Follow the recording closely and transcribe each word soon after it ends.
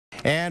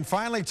And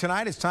finally,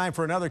 tonight it's time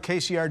for another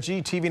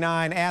KCRG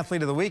TV9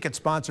 Athlete of the Week. It's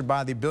sponsored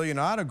by the Billion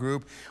Auto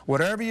Group.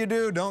 Whatever you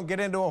do, don't get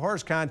into a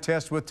horse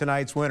contest with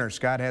tonight's winner.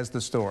 Scott has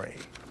the story.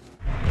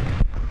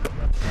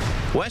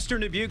 Western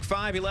Dubuque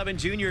 5'11"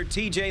 junior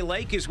TJ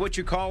Lake is what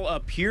you call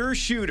a pure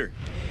shooter.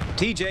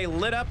 TJ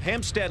lit up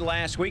Hempstead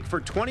last week for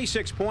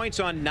 26 points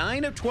on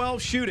 9 of 12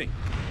 shooting.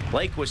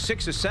 Lake was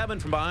 6 of 7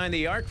 from behind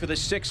the arc for the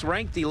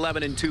 6th-ranked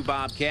 11-2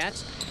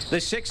 Bobcats. The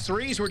 6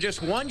 threes were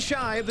just one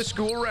shy of the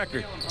school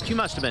record. You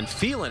must have been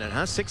feeling it,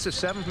 huh? 6 of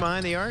 7 from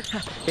behind the arc?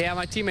 Yeah,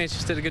 my teammates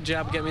just did a good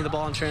job of getting me the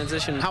ball in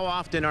transition. How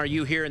often are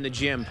you here in the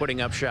gym putting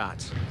up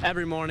shots?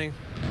 Every morning.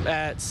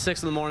 At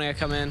 6 in the morning I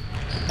come in,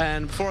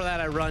 and before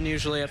that I run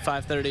usually at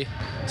 5:30,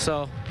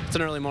 so it's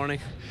an early morning.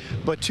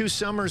 But 2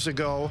 summers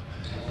ago,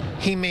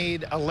 he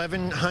made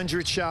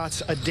 1,100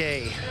 shots a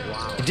day.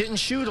 Wow. He didn't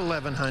shoot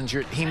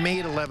 1,100, he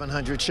made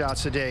 1,100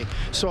 shots a day.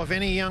 So if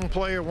any young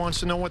player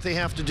wants to know what they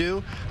have to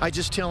do, I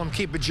just tell them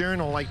keep a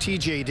journal like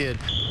TJ did.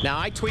 Now,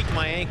 I tweaked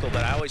my ankle,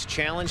 but I always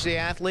challenge the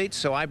athletes,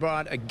 so I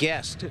brought a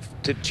guest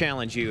to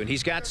challenge you. And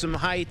he's got some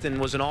height and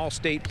was an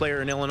all-state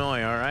player in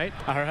Illinois, all right?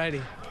 All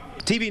righty.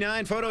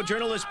 TV9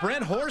 photojournalist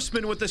Brent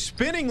Horstman with the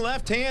spinning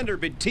left-hander,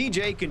 but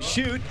TJ can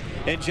shoot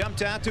and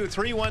jumped out to a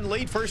 3-1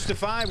 lead. 1st to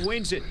 5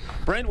 wins it.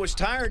 Brent was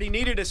tired. He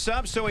needed a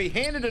sub, so he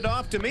handed it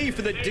off to me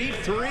for the deep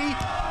 3.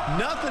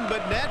 Nothing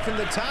but net from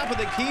the top of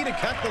the key to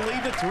cut the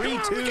lead to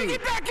 3-2.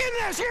 Get back in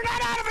this. You're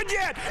not out of it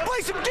yet.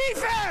 Play some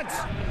defense.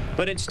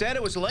 But instead,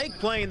 it was Lake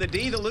playing the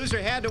D. The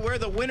loser had to wear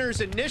the winner's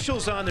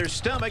initials on their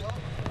stomach.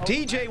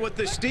 TJ with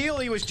the steal.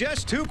 He was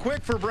just too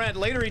quick for Brent.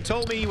 Later, he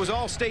told me he was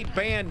all-state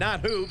band,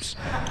 not hoops.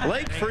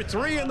 Lake for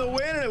 3 in the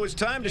win, and it was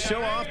time to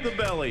show off the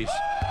bellies.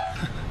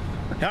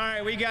 All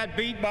right, we got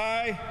beat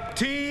by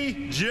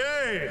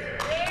TJ.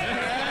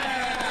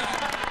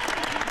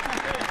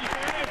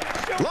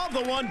 Love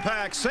the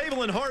one-pack.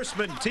 Sable and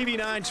Horstman,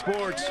 TV9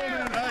 Sports.